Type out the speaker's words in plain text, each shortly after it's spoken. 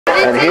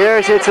And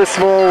here's It's a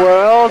Small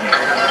World.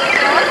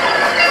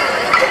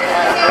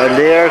 And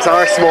there's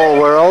our small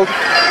world,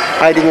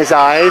 hiding his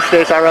eyes.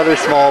 There's our other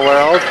small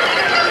world,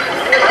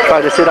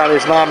 trying to sit on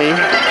his mommy.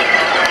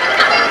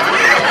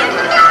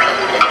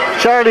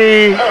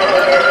 Charlie!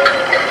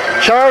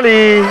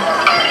 Charlie!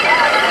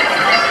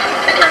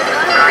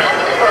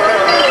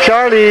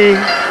 Charlie!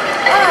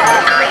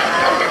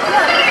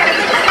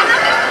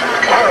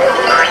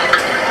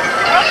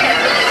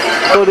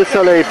 Feu de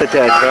soleil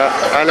peut-être.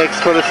 Alex,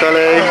 feu de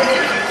soleil.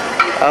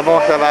 Ah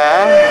bon, ça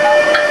va?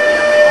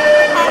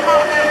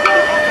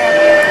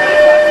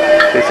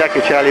 C'est ça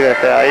que Charlie va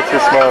faire. It's a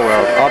Small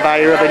World. On va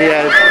y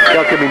revenir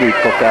quelques minutes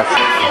pour faire ça.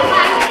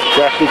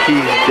 Daphne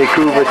qui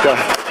découvre ça.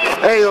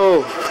 Hey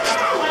oh!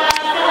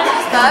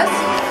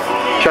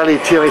 Charlie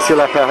tire sur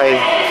l'appareil.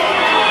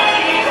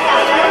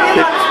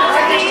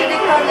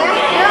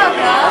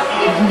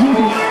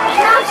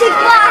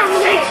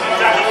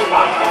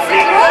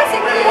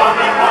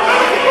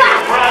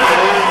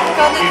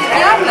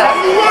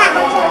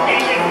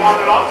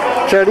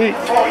 Charlie.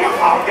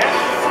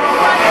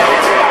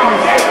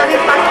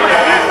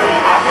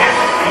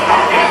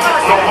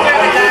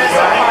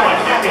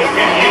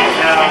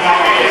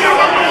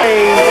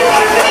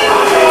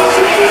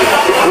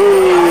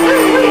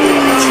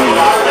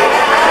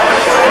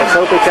 Let's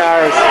hope it's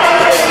ours.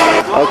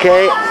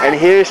 Okay, and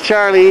here's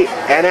Charlie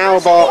and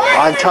Albert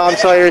on Tom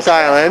Sawyer's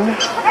Island.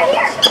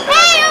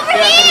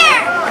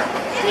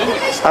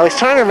 I was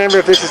trying to remember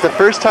if this is the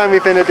first time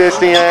we've been to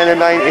Disneyland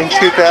in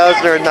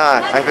 2000 or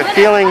not. I have a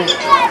feeling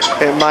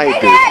it might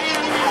be,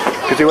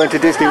 because we went to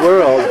Disney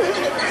World.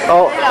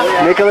 Oh,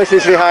 Nicholas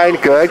is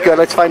behind. Good, good.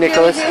 Let's find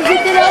Nicholas.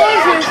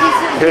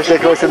 Here's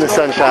Nicholas in the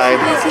sunshine.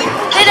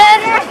 Hey,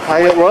 Dad.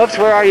 Hi, whoops,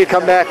 where are you?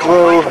 Come back.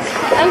 Whoa.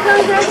 I'm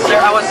coming back.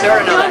 I was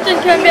there.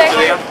 Come back.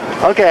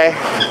 Okay.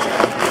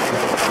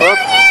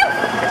 Whoops.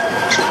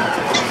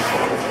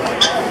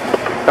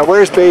 Now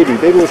where's Baby?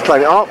 Baby was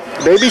climbing. Oh,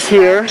 Baby's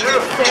here.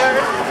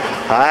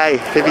 Hi,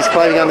 Baby's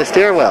climbing on the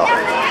stairwell.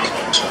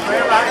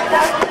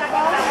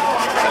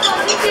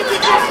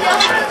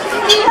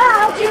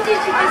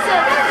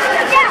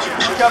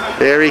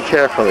 Very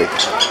carefully.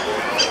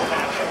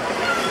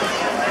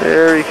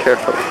 Very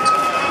carefully.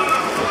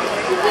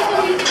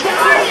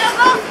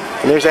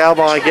 And there's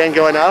Albon again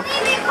going up.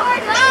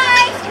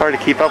 It's hard to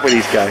keep up with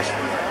these guys.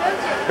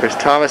 There's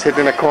Thomas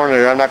hidden in a corner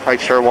there. I'm not quite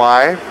sure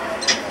why.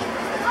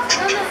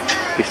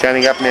 He's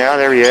standing up now.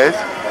 There he is.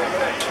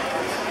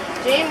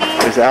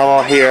 There's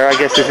Albon here. I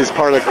guess this is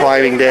part of the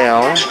climbing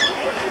down.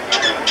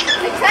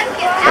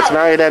 That's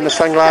Marilyn, the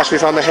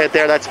sunglasses on the head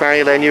there. That's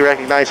Marilyn. You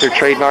recognize her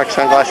trademark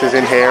sunglasses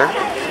in hair.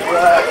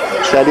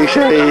 Salut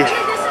chérie.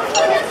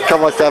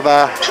 Comment ça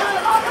va?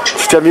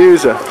 Tu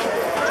t'amuses?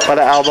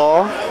 Voilà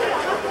Albon,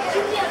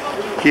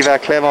 qui va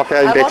clairement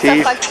faire une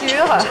bêtise.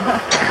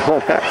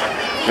 Voilà.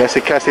 Il va se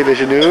casser le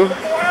genou.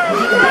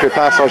 Il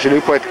prépare son genou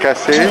pour être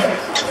cassé.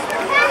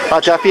 Ah,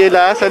 Daffy est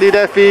là. Salut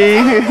Daffy.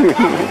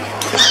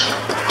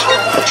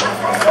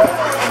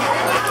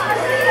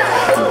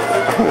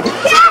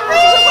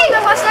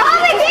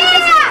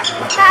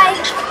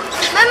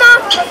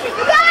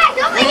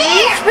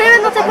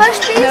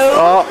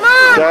 Oh,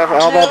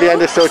 Albon vient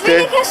de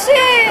sauter.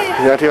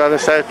 Tu vas de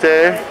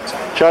sauter.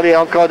 Charlie,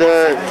 encore de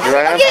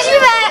ramp. Ok, j'y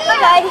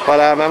vais.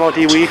 Voilà, maman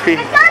dit Wi-Fi.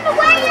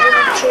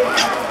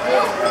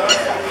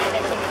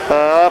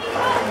 Up.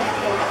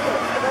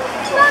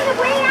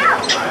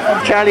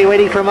 Charlie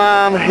waiting for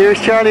Mom. Here's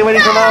Charlie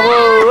waiting for Mom.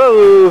 Whoa,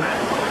 whoa.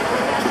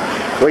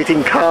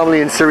 Waiting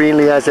calmly and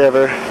serenely as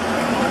ever.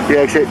 The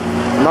exit.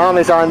 Mom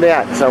is on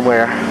that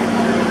somewhere.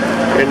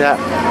 In that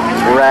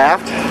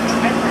raft.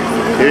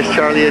 Here's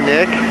Charlie and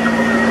Nick.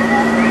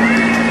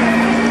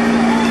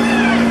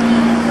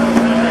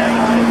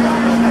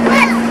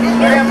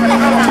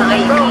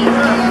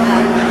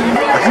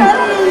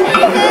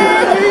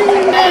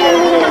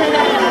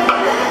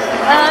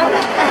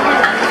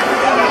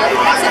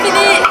 C'est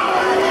fini.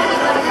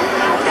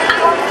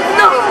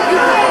 Non.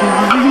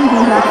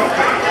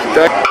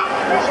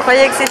 Vous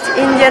croyez que c'est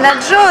Indiana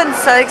Jones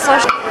avec son...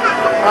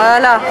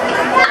 Voilà.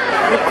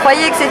 Vous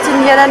croyez que c'est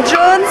Indiana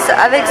Jones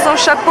avec son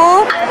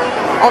chapeau?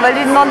 On va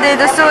lui demander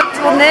de se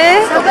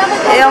retourner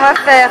et on va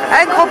faire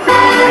un gros plan.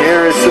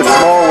 Here is the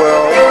small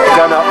world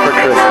done up for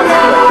Christmas.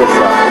 Check this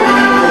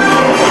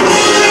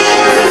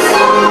out.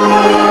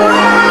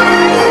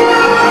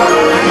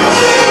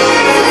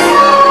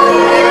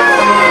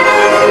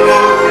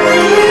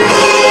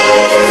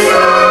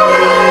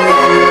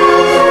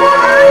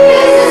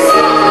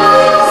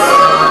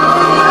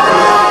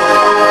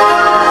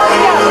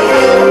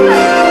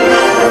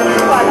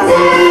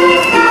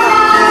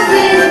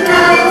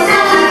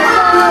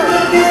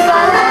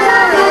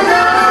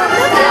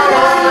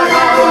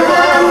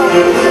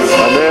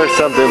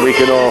 Something we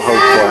can all